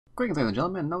Greetings, ladies and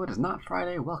gentlemen. No, it is not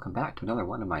Friday. Welcome back to another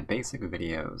one of my basic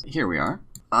videos. Here we are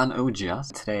on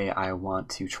OGS. Today I want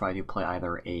to try to play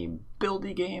either a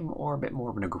buildy game or a bit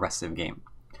more of an aggressive game.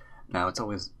 Now, it's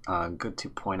always good to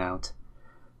point out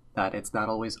that it's not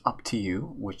always up to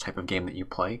you which type of game that you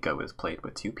play. Go is played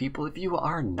with two people. If you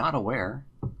are not aware,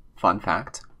 fun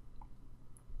fact,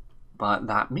 but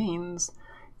that means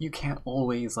you can't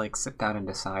always sit down and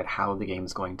decide how the game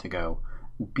is going to go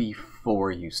before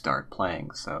you start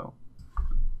playing, so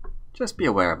just be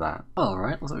aware of that.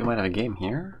 Alright, looks like we might have a game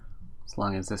here, as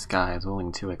long as this guy is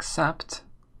willing to accept.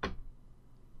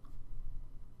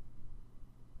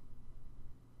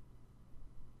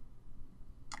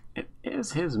 It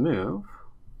is his move.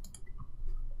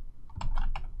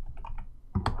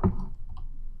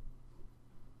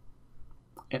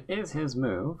 It is his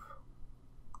move.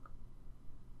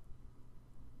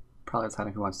 Probably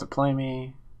deciding who wants to play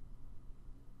me.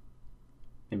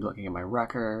 Maybe looking at my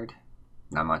record.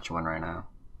 Not much one right now.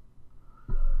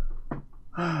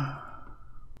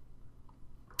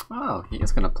 Oh, he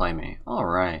is going to play me.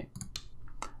 Alright.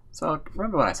 So,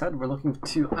 remember what I said? We're looking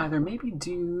to either maybe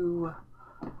do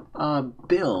a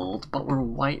build, but we're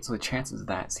white, so the chances of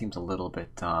that seems a little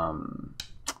bit, probably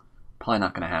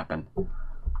not going to happen.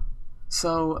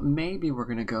 So, maybe we're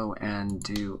going to go and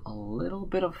do a little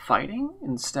bit of fighting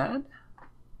instead.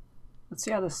 Let's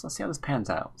see how this pans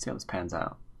out.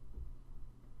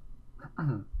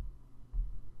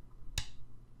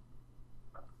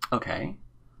 Okay.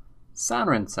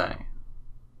 Sanrinsei.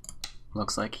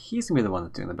 Looks like he's gonna be the one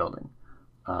that's doing the building.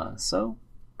 So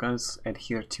going to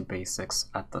adhere to basics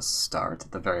at the start,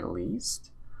 at the very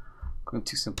least. Going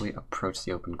to simply approach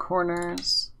the open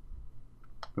corners.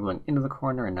 We're going into the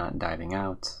corner and not diving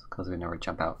out, because we never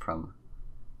jump out from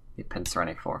the pincer on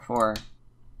a 4-4.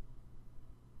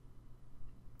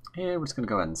 Here, we're just going to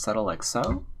go ahead and settle like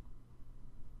so.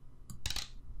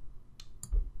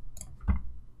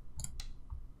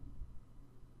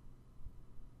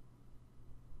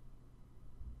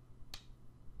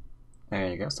 There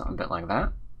you go, something a bit like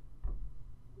that.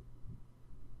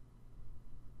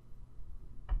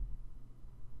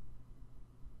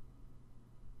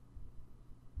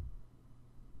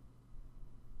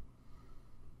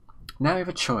 Now we have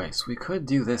a choice. We could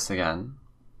do this again,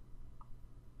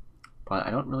 but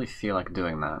I don't really feel like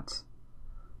doing that.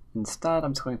 Instead,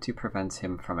 I'm just going to prevent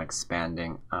him from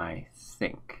expanding, I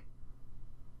think.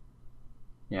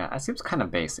 Yeah, that seems kind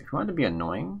of basic. If you want to be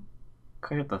annoying,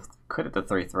 could hit the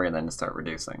 3-3 and then just start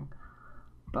reducing.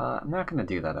 But I'm not going to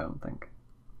do that, I don't think.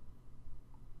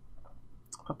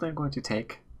 Hopefully I'm going to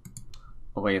take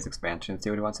away his expansion and see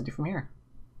what he wants to do from here.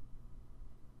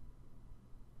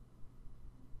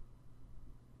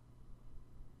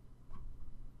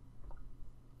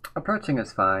 Approaching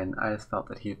is fine. I just felt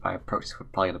that if I approached,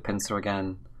 would probably get a pincer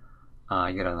again.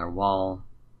 You get another wall.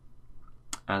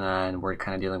 And then we're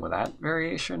kind of dealing with that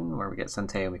variation where we get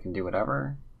Sente and we can do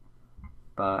whatever.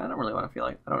 But I don't really feel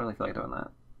like doing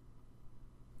that.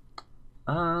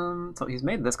 So he's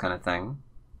made this kind of thing.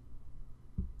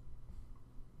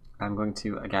 I'm going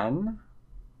to again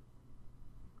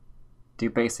do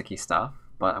basic-y stuff,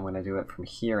 but I'm going to do it from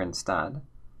here instead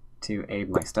to aid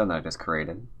my stone that I just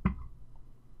created.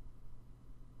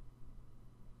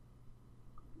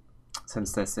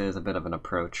 Since this is a bit of an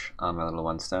approach on my little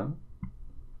one stone.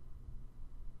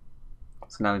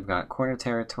 So now we've got corner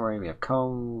territory, we have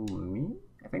Komi,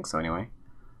 I think so anyway.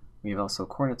 We have also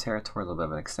corner territory, a little bit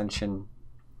of an extension.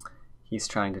 He's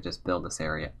trying to just build this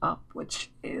area up,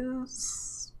 which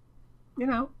is,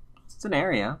 it's an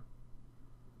area.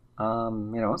 I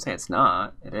won't say it's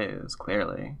not, it is,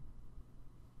 clearly.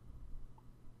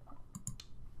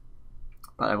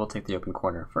 But I will take the open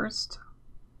corner first,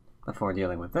 before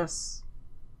dealing with this.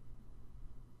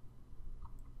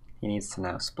 He needs to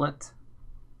now split.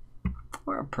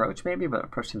 Or approach maybe, but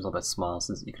approach seems a little bit small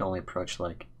since you can only approach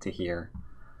to here.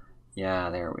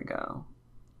 Yeah, there we go.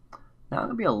 Now I'm going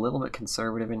to be a little bit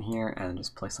conservative in here and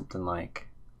just play something like...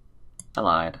 I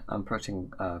lied. I'm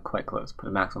approaching quite close. Put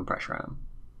a maximum pressure on him.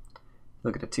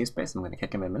 Look at the 2 space. I'm going to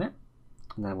kick him in a minute.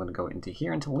 And then I'm going to go into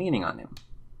here into leaning on him.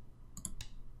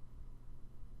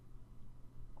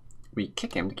 We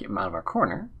kick him to keep him out of our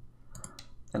corner.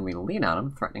 Then we lean on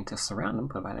him, threatening to surround him,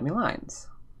 put him behind enemy lines.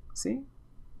 See?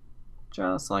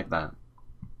 Just like that.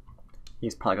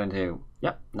 He's probably going to,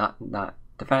 not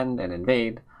defend and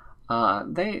invade.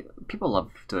 People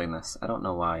love doing this. I don't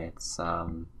know why. It's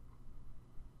they're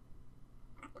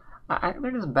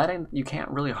just betting you can't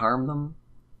really harm them.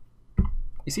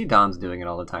 You see Don's doing it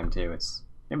all the time too.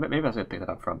 Maybe I should pick that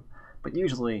up from. But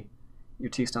usually, your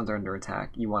 2 stones are under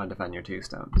attack. You want to defend your 2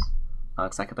 stones.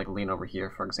 Because I could like lean over here,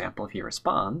 for example, if he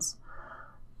responds.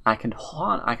 I can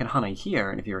Hana here,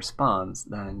 and if he responds,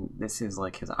 then this is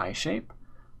like his eye shape,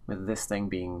 with this thing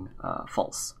being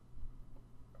false.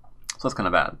 So that's kind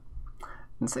of bad.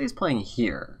 Instead he's playing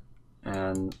here,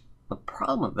 and the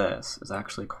problem with this is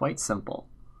actually quite simple.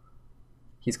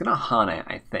 He's gonna Hana,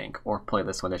 I think, or play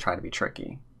this one to try to be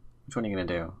tricky. Which one are you gonna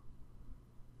do?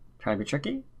 Try to be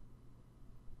tricky?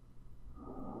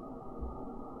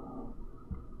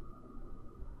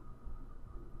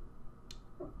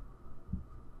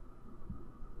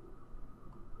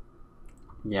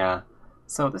 Yeah,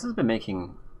 so this has been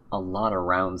making a lot of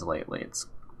rounds lately. It's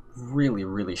really,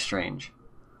 really strange.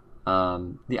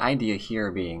 The idea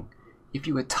here being, if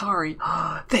you Atari,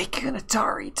 they can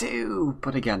Atari too!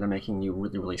 But again, they're making you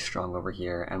really, really strong over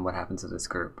here, and what happens to this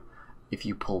group? If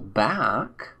you pull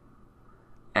back,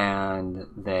 and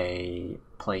they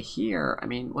play here, I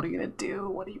mean, what are you gonna do?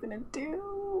 What are you gonna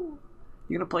do?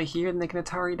 You're gonna play here, and they can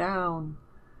Atari down.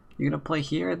 You're gonna play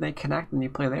here, and they connect, and you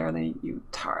play there, and then you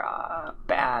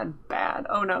bad, bad.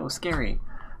 Oh no, scary.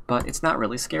 But it's not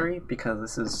really scary because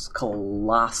this is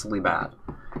colossally bad.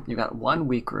 You've got one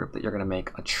weak group that you're gonna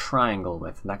make a triangle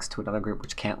with next to another group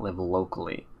which can't live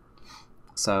locally.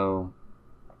 So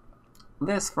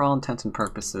this, for all intents and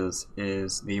purposes,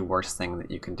 is the worst thing that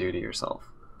you can do to yourself.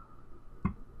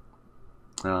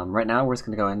 Right now, we're just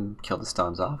gonna go ahead and kill the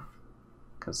stones off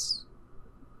because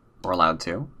we're allowed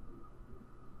to.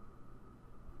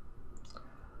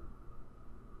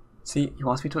 See, he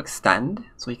wants me to extend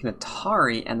so he can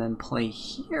Atari and then play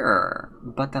here,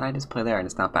 but then I just play there and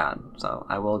it's not bad. So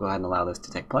I will go ahead and allow this to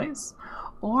take place.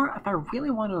 Or if I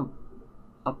really want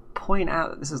to point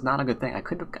out that this is not a good thing, I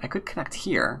could connect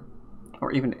here,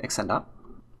 or even extend up.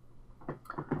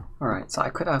 All right, so I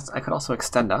could also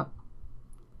extend up.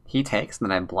 He takes, and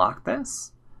then I block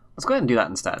this. Let's go ahead and do that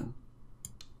instead.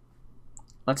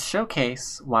 Let's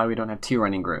showcase why we don't have two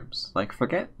running groups. Like,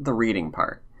 forget the reading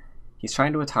part. He's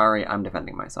trying to Atari, I'm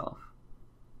defending myself.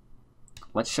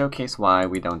 Let's showcase why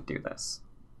we don't do this.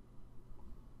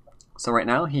 So right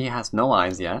now he has no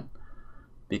eyes yet,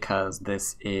 because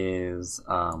this is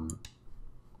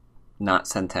not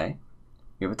Sente.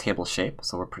 We have a table shape,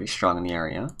 so we're pretty strong in the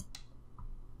area.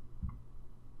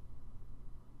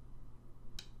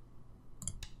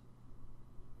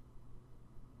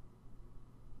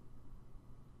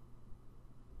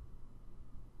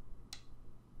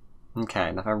 Okay,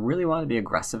 and if I really want to be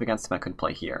aggressive against him, I could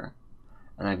play here.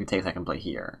 And then if he takes, I can play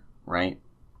here, right?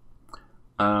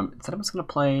 Instead, I'm just going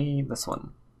to play this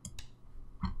one.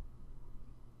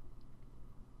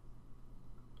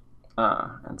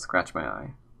 And scratch my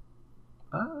eye.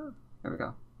 There we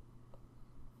go.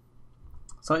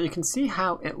 So you can see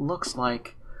how it looks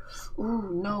like,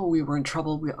 ooh, no, we were in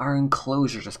trouble. Our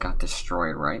enclosure just got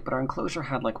destroyed, right? But our enclosure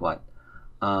had like what?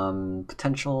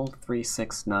 Potential 3,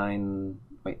 6, 9...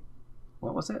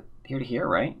 What was it? Here to here,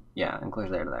 right? Yeah, enclosure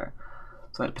there to there.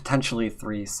 So that potentially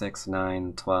 3, 6,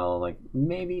 9, 12, like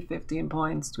maybe 15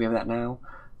 points. Do we have that now?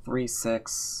 3,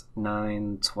 6,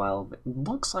 9, 12. It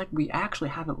looks like we actually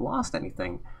haven't lost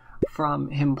anything from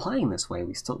him playing this way.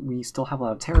 We still have a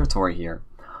lot of territory here.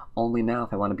 Only now,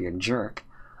 if I want to be a jerk,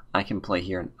 I can play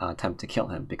here and attempt to kill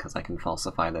him because I can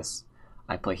falsify this.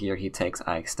 I play here, he takes,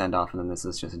 I extend off, and then this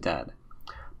is just dead.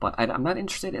 But I'm not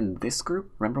interested in this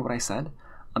group. Remember what I said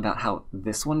about how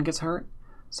this one gets hurt?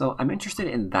 So I'm interested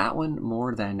in that one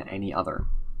more than any other.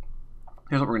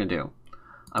 Here's what we're going to do.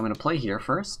 I'm going to play here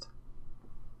first.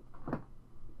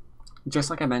 Just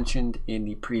like I mentioned in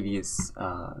the previous,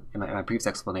 in my previous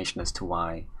explanation as to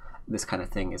why this kind of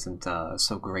thing isn't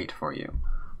so great for you.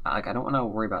 Like, I don't want to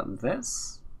worry about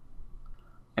this.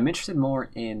 I'm interested more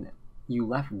in, you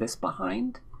left this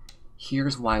behind.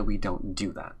 Here's why we don't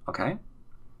do that, okay?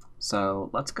 So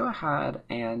let's go ahead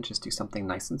and just do something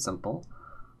nice and simple.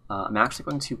 I'm actually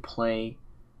going to play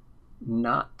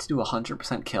not to do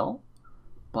 100% kill,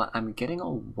 but I'm getting a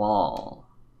wall.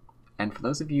 And for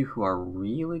those of you who are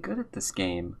really good at this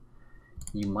game,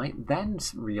 you might then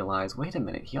realize, wait a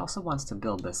minute, he also wants to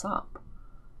build this up.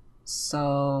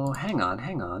 So hang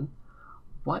on.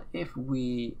 What if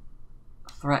we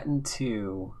threaten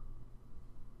to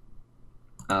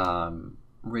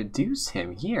reduce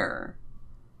him here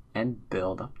and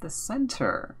build up the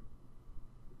center?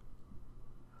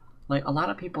 Like, a lot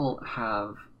of people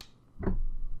have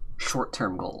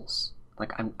short-term goals.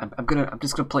 Like, I'm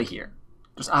just gonna play here.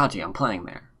 Just Aji, I'm playing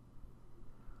there.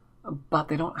 But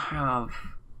they don't have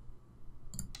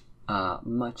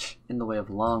much in the way of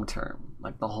long-term,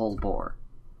 like the whole board.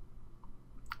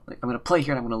 Like, I'm gonna play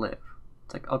here and I'm gonna live.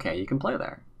 It's like, okay, you can play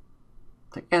there.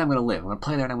 It's like, and I'm gonna live. I'm gonna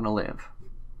play there and I'm gonna live.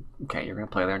 Okay, you're gonna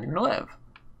play there and you're gonna live.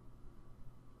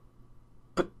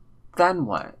 then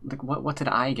what? Like, what did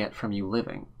I get from you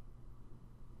living?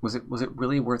 Was it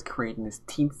really worth creating this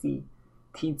teensy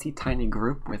tiny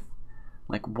group with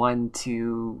like 1,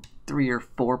 2, 3, or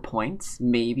 4 points,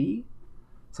 maybe?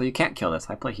 So you can't kill this.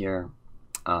 I play here.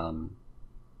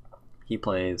 He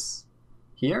plays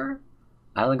here,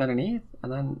 island underneath,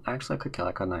 and then actually I could kill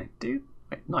that, couldn't I? Dude,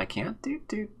 wait, no, I can't.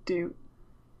 Dude.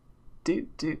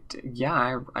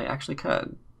 Yeah, I actually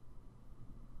could.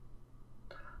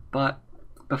 But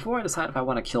before I decide if I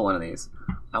want to kill one of these,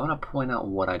 I want to point out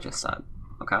what I just said,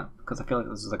 okay? Because I feel like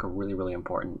this is like a really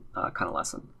important kind of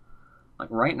lesson. Like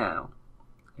right now,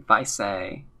 if I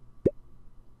say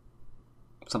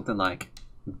something like,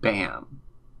 bam,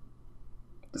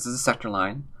 this is a sector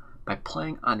line. By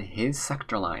playing on his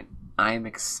sector line, I am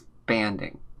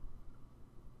expanding.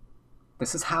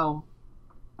 This is how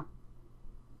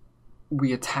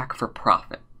we attack for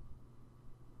profit,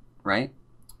 right?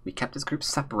 We kept this group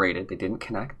separated. They didn't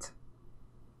connect.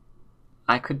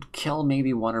 I could kill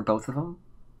maybe one or both of them,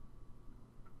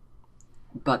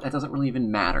 but that doesn't really even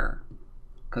matter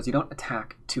because you don't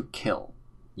attack to kill.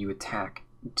 You attack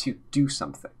to do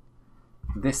something.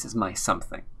 This is my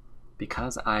something.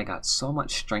 Because I got so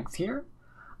much strength here,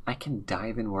 I can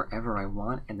dive in wherever I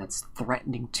want, and that's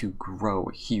threatening to grow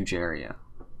a huge area.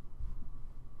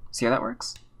 See how that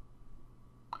works?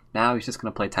 Now he's just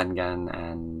going to play Tengen,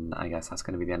 and I guess that's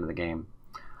going to be the end of the game.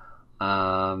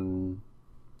 I'm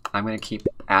going to keep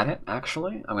at it,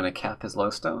 actually. I'm going to cap his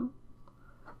lowstone.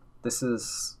 This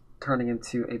is turning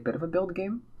into a bit of a build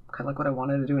game, kind of like what I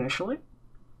wanted to do initially.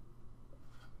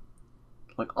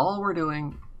 Like, all we're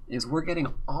doing is we're getting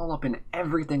all up in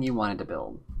everything you wanted to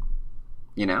build.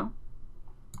 You know?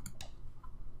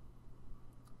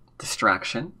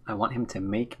 Distraction. I want him to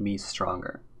make me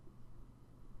stronger.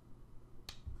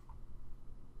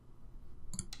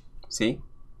 See?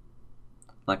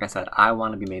 Like I said, I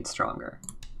want to be made stronger.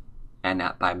 And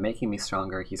by making me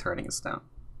stronger, he's hurting his stone.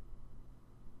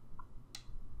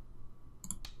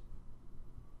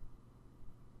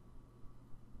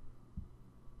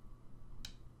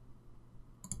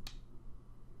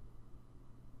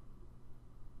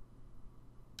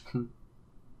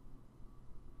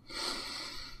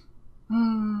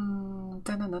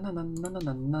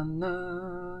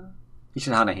 You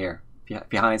should Hana here.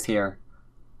 If Hana's here,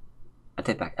 I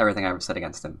take back everything I ever said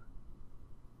against him.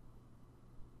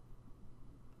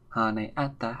 Hane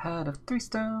at the head of 3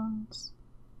 stones.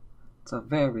 It's a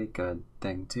very good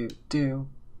thing to do.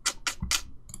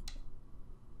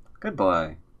 Good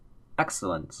boy.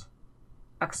 Excellent.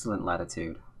 Excellent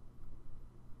latitude.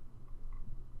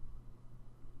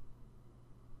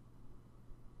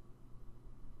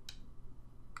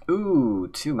 Ooh,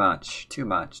 too much.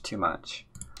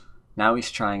 Now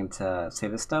he's trying to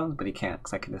save his stones, but he can't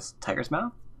because I can just Tiger's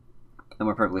Mouth, and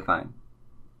we're perfectly fine.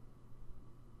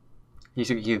 He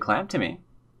could clamp to me.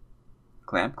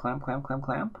 Clamp.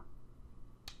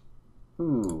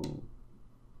 Ooh.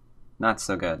 Not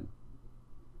so good.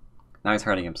 Now he's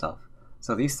hurting himself.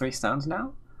 So these 3 stones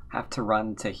now have to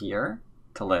run to here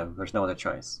to live. There's no other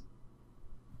choice.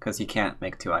 Because he can't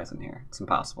make 2 eyes in here. It's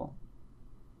impossible.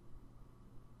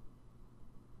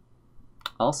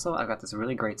 Also, I've got this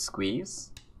really great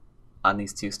squeeze on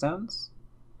these 2 stones.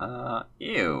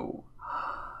 Ew.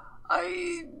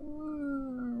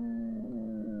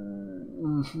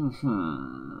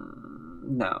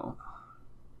 No.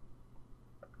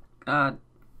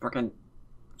 Frickin'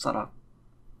 sort of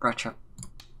retro.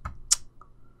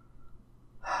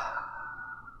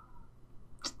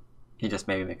 He just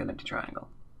made me make an empty triangle.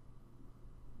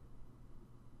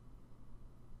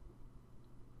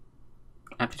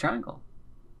 Empty triangle.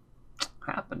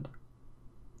 Happened.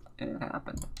 It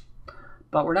happened.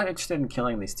 But we're not interested in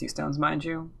killing these 2 stones, mind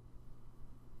you.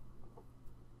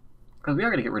 Because we are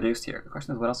going to get reduced here. The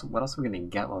question is, what else are we going to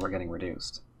get while we're getting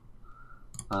reduced?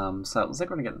 So it looks like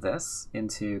we're going to get this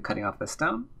into cutting off this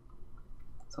stone.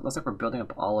 So it looks like we're building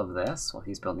up all of this while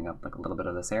he's building up like a little bit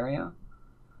of this area.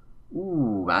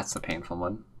 Ooh, that's a painful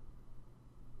one.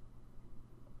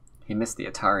 He missed the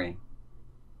Atari.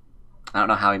 I don't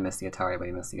know how he missed the Atari, but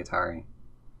he missed the Atari.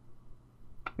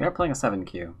 We are playing a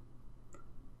 7Q.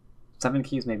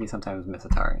 7Qs maybe sometimes miss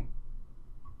Atari.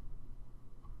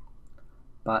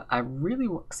 But I really...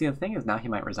 See, the thing is now he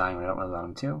might resign when I don't really want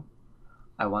him to.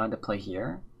 I wanted to play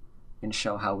here and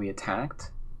show how we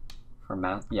attacked for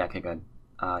math. Yeah, okay, good.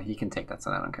 He can take that,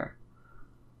 so I don't care.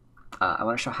 I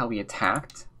want to show how we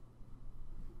attacked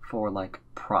for, like,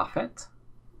 profit.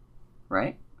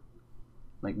 Right?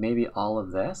 Like, maybe all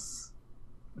of this,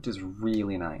 which is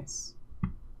really nice.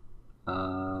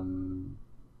 Him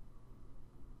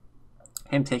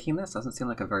taking this doesn't seem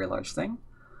like a very large thing.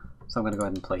 So I'm going to go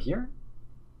ahead and play here.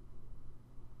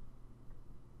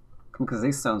 Because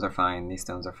these stones are fine, these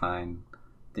stones are fine,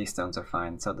 these stones are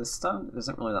fine. So this stone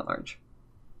isn't really that large.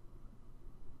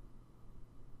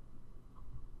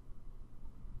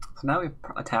 So now we've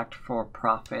attacked for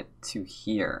profit to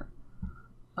here.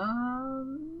 I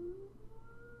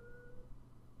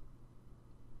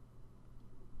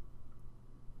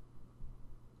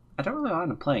don't really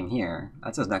want him playing here.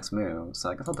 That's his next move, so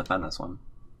I guess I'll defend this one.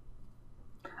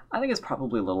 I think it's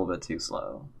probably a little bit too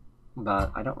slow,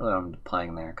 but I don't really want him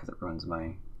playing there because it ruins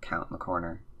my count in the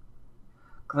corner.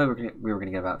 Because we were going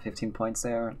to get about 15 points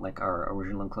there, like our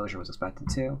original enclosure was expected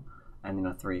to. And you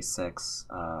know, 3, 6,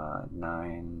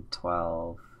 9,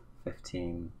 12,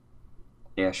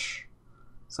 15-ish.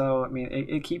 So, I mean,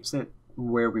 it keeps it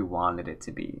where we wanted it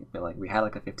to be. But, like, we had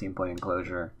like a 15-point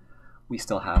enclosure. We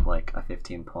still have like a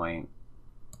 15-point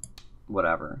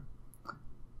whatever.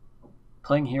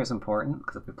 Playing here is important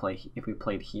because if we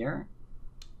played here,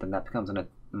 then that becomes an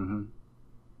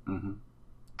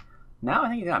Now I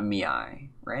think he's got Miai,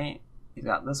 right? He's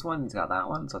got this one, he's got that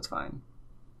one, so it's fine.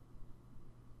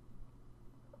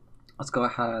 Let's go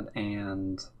ahead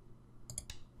and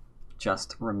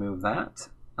just remove that.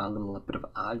 A little bit of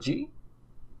Aji.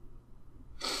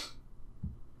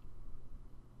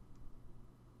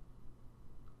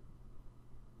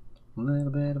 A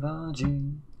little bit of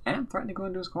Aji. And threaten to go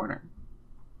into his corner.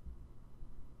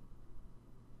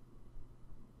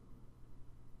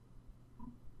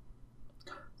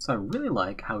 So I really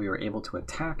like how we were able to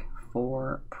attack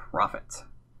for profit.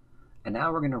 And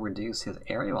now we're going to reduce his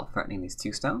area while threatening these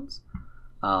 2 stones.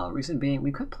 Reason being,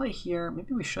 we could play here.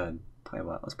 Maybe we should. Tell you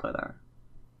what, let's play there.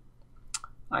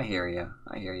 I hear you.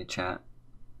 I hear you, chat.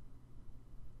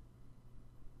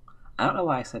 I don't know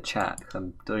why I said chat, because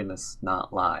I'm doing this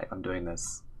not live. I'm doing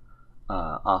this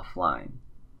offline.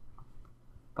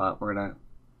 But we're going to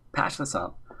patch this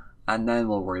up, and then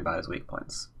we'll worry about his weak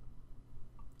points.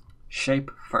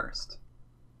 Shape first.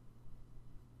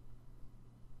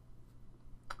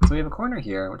 So we have a corner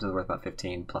here, which is worth about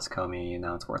 15 plus Komi.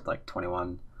 Now it's worth like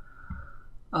 21.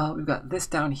 We've got this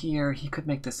down here. He could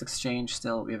make this exchange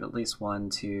still. We have at least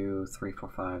 1, 2, 3, 4,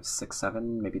 5, 6,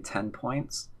 7, maybe 10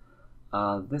 points.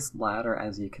 This ladder,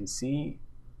 as you can see,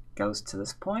 goes to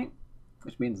this point,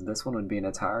 which means this one would be an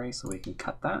Atari, so we can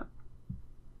cut that.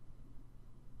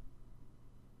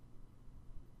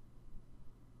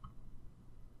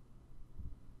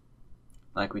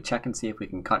 Like, we check and see if we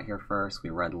can cut here first. We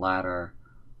read ladder.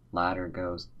 Ladder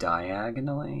goes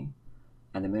diagonally.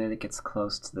 And the minute it gets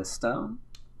close to this stone,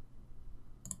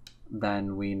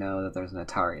 then we know that there's an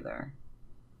Atari there.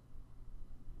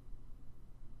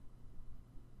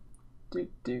 Do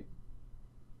do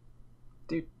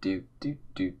do do do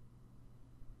do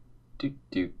do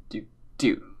do do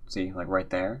do. See, like right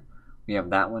there, we have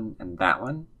that one and that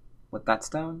one with that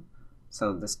stone.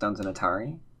 So this stone's an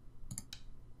Atari.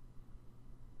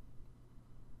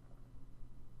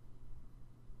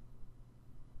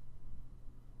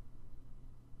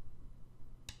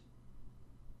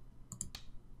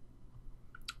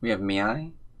 We have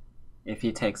Miai. If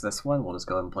he takes this one, we'll just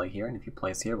go ahead and play here, and if he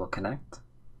plays here, we'll connect.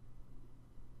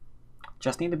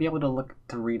 Just need to be able to look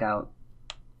to read out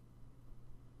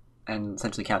and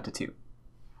essentially count to 2.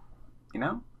 You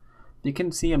know? You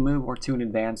can see a move or 2 in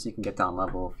advance, you can get down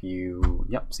level if you...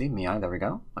 Yep, see, Miai, there we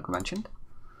go, like we mentioned.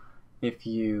 If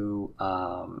you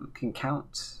can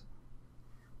count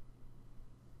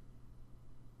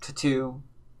to 2,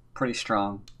 pretty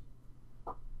strong.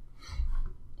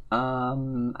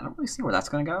 I don't really see where that's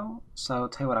going to go, so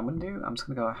tell you what I'm going to do. I'm just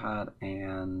going to go ahead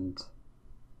and,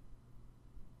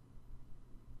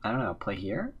 I don't know, play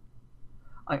here?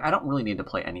 Like, I don't really need to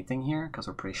play anything here, because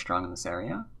we're pretty strong in this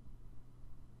area.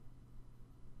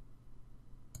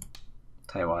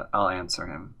 Tell you what, I'll answer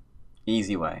him.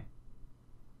 Easy way.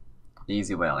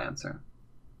 Easy way I'll answer.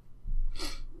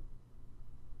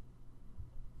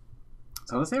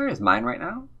 So this area is mine right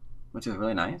now, which is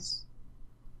really nice.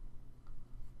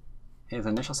 His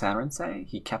initial sound would say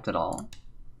he kept it all,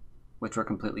 which we're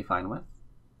completely fine with.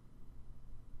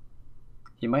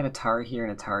 He might Atari here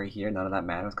and Atari here, none of that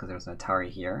matters because there's an Atari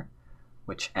here,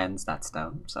 which ends that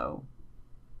stone, so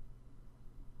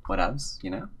whatevs,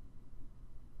 you know?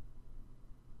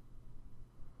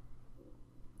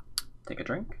 Take a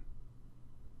drink.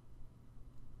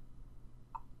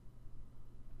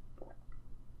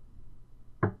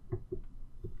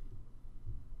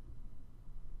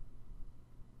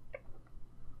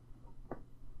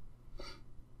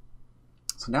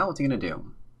 So now what's he going to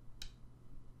do?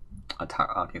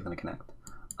 Okay, he's going to connect.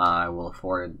 I will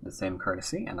afford the same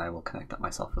courtesy, and I will connect up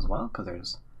myself as well, because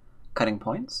there's cutting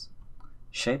points.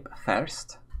 Shape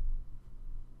first.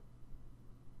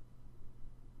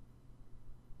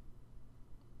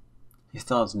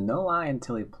 still has no eye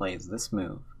until he plays this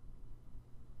move.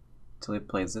 Until he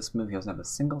plays this move, he doesn't have a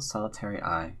single solitary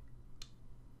eye.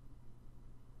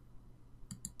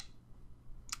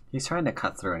 He's trying to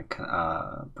cut through and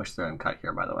push through and cut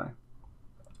here, by the way,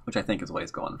 which I think is what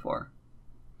he's going for.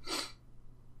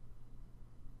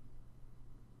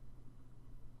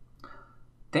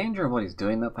 Danger of what he's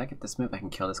doing, though, if I get this move, I can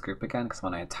kill this group again, because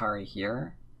when I Atari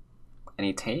here, and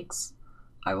he takes,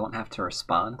 I won't have to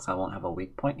respond, because I won't have a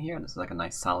weak point here. This is like a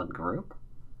nice solid group.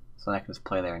 So then I can just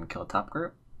play there and kill a top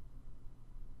group.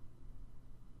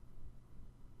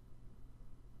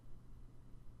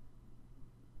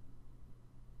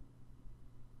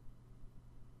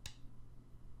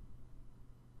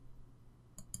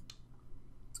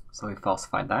 So we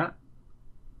falsified that.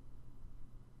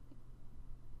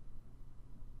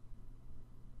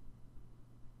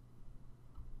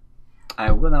 I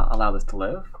will not allow this to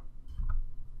live,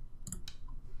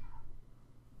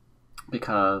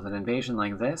 because an invasion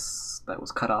like this that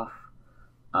was cut off,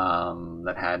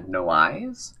 that had no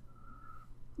eyes,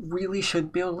 really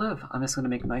should be able to live. I'm just going to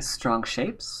make nice strong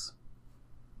shapes,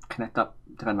 connect up,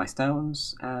 defend my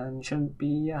stones, and you shouldn't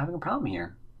be having a problem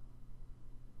here.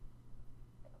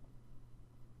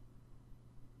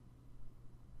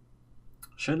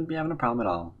 Shouldn't be having a problem at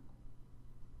all.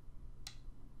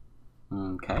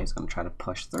 Okay, he's going to try to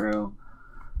push through.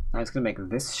 Now he's going to make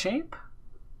this shape,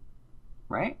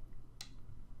 right?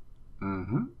 I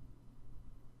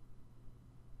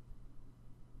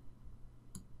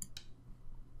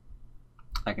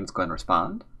can just go ahead and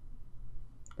respond.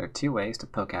 There are two ways to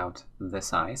poke out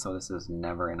this eye, so this is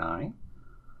never an eye.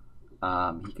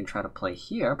 He can try to play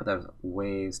here, but there's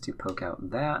ways to poke out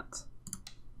that.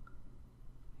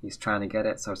 He's trying to get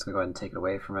it, so I'm just going to go ahead and take it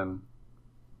away from him.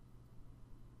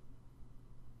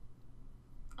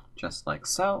 Just like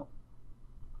so.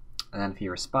 And then if he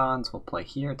responds, we'll play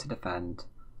here to defend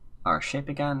our shape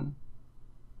again.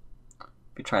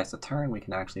 If he tries to turn, we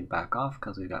can actually back off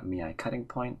because we've got Miai cutting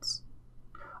points.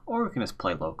 Or we can just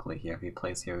play locally here. If he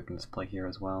plays here, we can just play here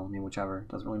as well. I mean, whichever,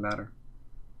 doesn't really matter.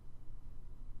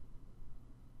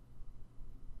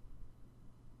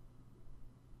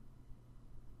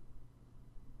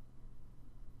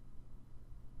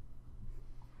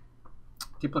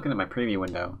 Keep looking at my preview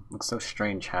window. It looks so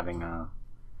strange having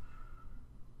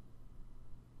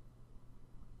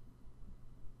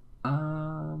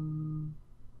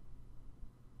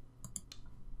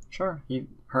Sure, he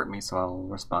hurt me, so I'll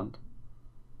respond.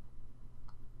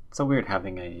 It's so weird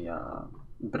having a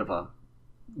bit of a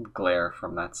glare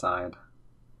from that side.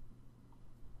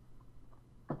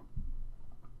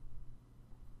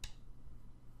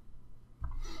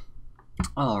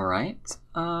 All right.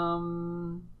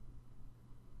 Tell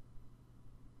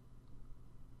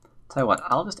you what,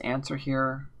 I'll just answer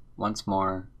here once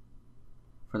more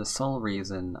for the sole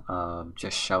reason of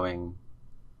just showing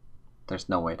there's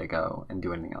no way to go and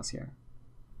do anything else here.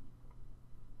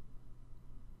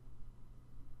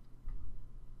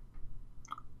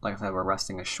 Like I said, we're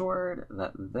resting assured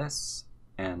that this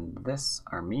and this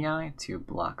are Miai to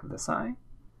block this eye.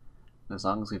 As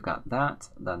long as we've got that,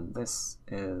 then this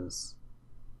is,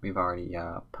 we've already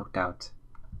poked out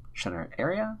Shutter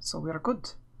area, so we are good.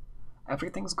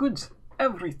 Everything's good.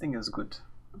 Everything is good.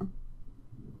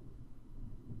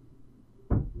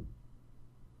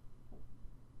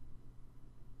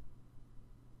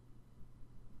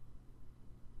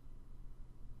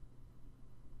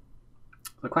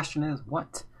 The question is,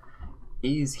 what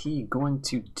is he going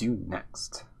to do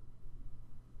next?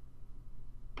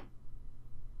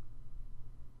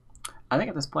 I think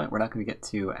at this point we're not going to get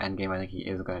to endgame. I think he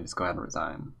is going to just go ahead and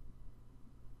resign.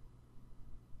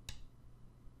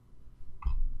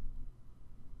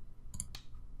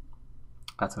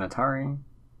 That's an Atari.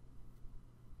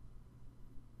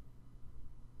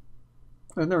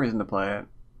 There's no reason to play it.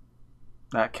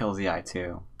 That kills the eye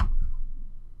too.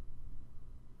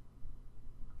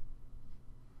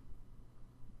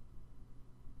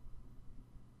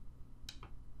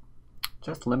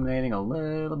 Just eliminating a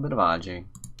little bit of Aji.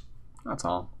 That's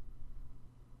all.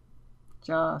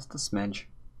 Just a smidge.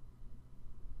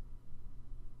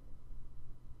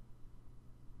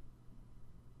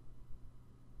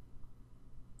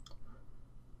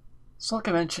 So like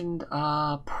I mentioned,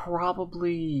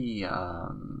 probably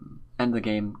end the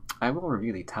game. I will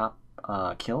review the top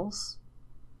kills.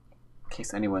 In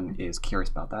case anyone is curious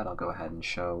about that, I'll go ahead and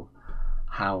show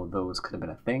how those could have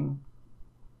been a thing.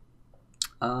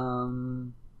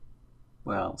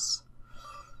 What else?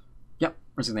 Yep,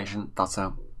 resignation, thought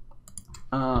so.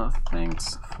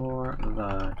 Thanks for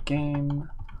the game,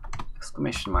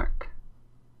 exclamation mark.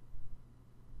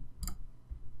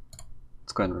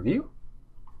 Let's go ahead and review.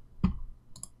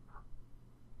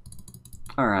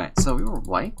 Alright, so we were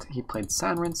white. He played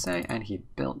Sanrinse, and he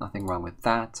built. Nothing wrong with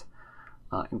that.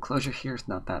 Enclosure here is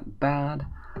not that bad.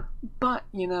 But,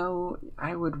 you know,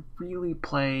 I would really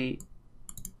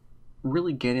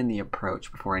get in the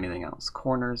approach before anything else.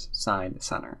 Corners, side,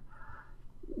 center.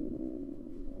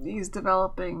 He's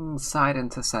developing side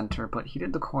into center, but he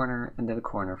did the corner and did the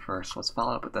corner first. Let's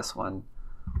follow up with this one.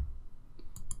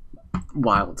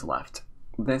 Wild to left.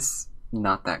 This,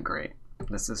 not that great.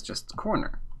 This is just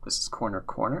corner. This is corner,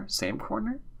 corner, same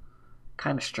corner.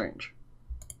 Kind of strange.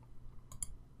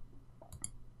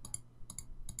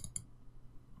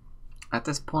 At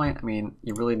this point, I mean,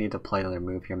 you really need to play another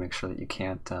move here. Make sure that you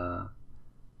can't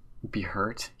be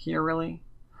hurt here, really.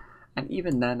 And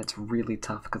even then, it's really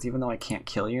tough, because even though I can't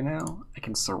kill you now, I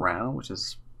can surround, which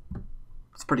is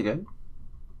it's pretty good.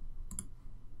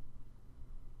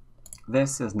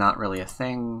 This is not really a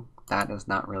thing. That is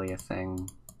not really a thing.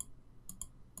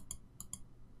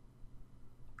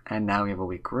 And now we have a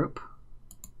weak group.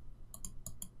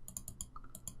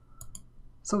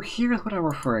 So here's what I'm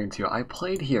referring to. I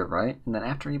played here, right? And then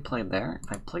after he played there, if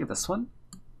I play this one,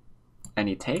 and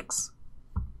he takes,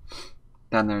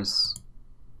 then there's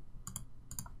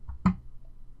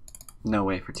no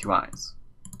way for 2 eyes,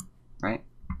 right?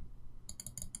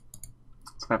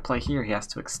 So if I play here, he has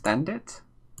to extend it.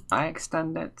 I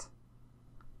extend it.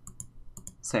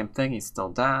 Same thing, he's still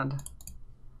dead.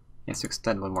 He has to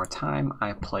extend one more time.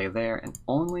 I play there, and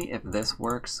only if this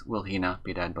works will he not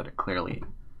be dead, but it clearly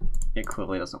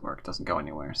doesn't work. It doesn't go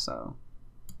anywhere, so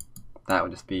that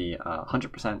would just be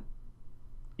 100%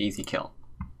 easy kill.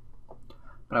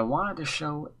 But I wanted to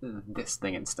show this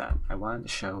thing instead. I wanted to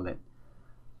show that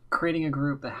creating a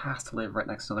group that has to live right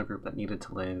next to another group that needed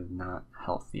to live not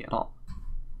healthy at all.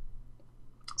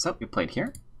 So we played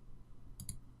here.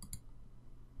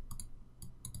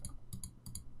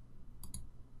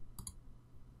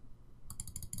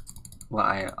 What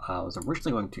I was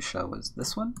originally going to show was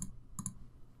this one,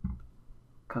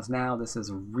 because now this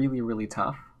is really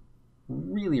tough.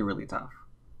 Really tough.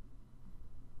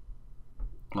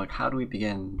 Like, how do we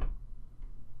begin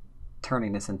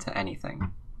turning this into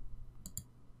anything?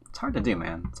 It's hard to do,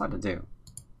 man. It's hard to do.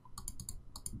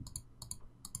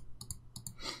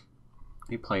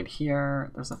 We played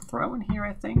here. There's a throw in here,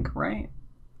 I think, right?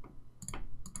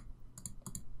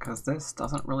 Because this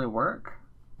doesn't really work.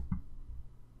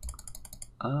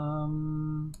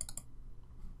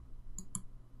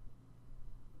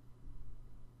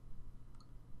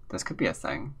 This could be a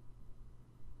thing.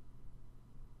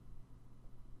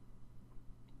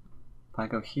 If I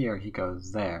go here, he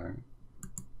goes there.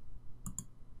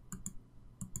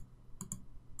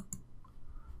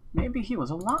 Maybe he was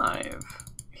alive.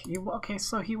 Okay,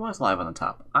 so he was live on the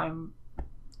top. I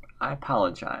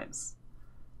apologize.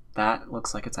 That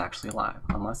looks like it's actually alive,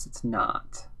 unless it's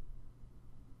not.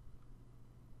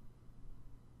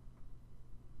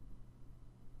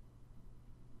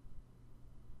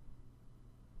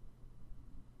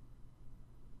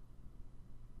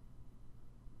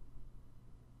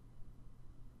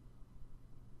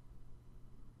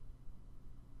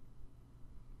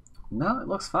 No, it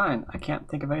looks fine. I can't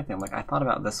think of anything. Like, I thought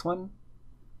about this one,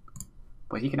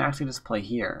 but he can actually just play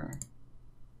here.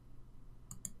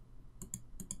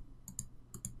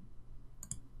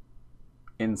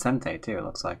 In Sente too, it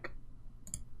looks like.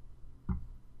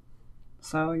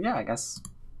 So yeah, I guess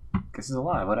he's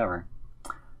alive, whatever.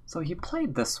 So he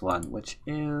played this one, which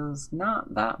is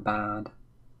not that bad,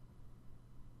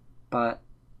 but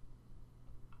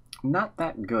not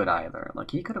that good either.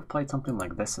 Like, he could have played something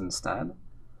like this instead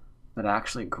that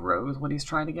actually grows what he's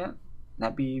trying to get.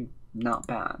 That'd be not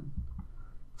bad.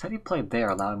 Instead he played there,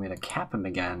 allowing me to cap him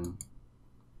again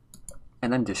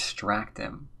and then distract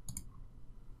him.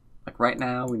 Like, right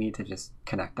now we need to just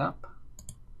connect up,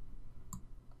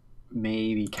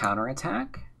 maybe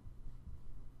counterattack,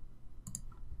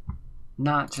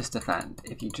 not just defend.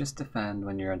 If you just defend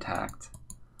when you're attacked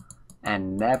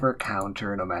and never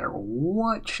counter, no matter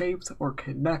what shapes or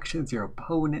connections your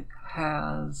opponent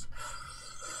has,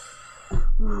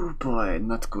 oh boy,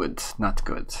 not good, not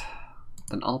good.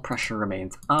 Then all pressure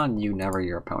remains on you, never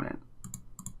your opponent.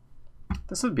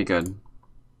 This would be good.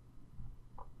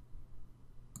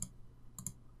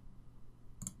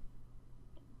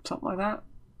 Something like that.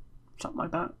 Something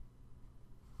like that.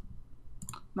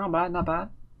 Not bad, not bad.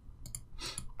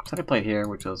 So I played here,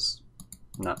 which was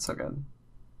not so good.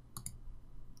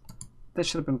 This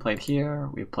should have been played here.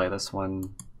 We play this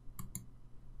one.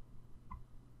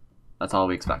 That's all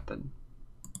we expected.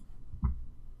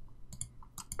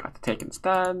 Got to take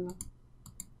instead. And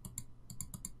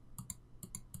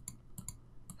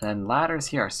then ladders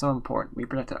here are so important. We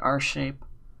protected our shape.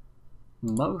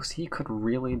 most he could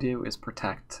really do is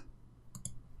protect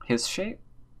his shape.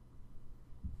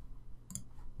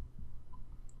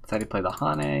 Decided to play the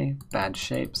Hane, bad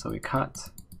shape, so we cut.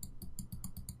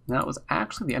 And that was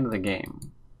actually the end of the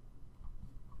game.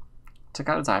 Took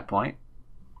out his eye point.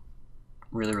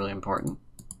 Really, really important.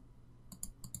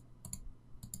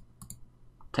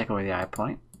 Take away the eye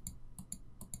point.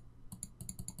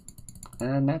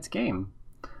 And that's game.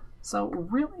 So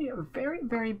really very,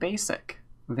 very basic.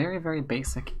 Very, very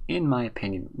basic in my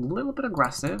opinion. A little bit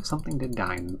aggressive. Something did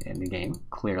die in the game,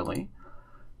 clearly.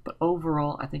 But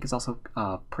overall, I think it's also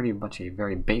pretty much a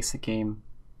very basic game.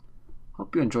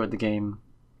 Hope you enjoyed the game.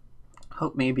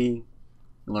 Hope maybe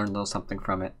you learned a little something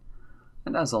from it.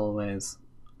 And as always,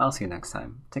 I'll see you next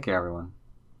time. Take care, everyone.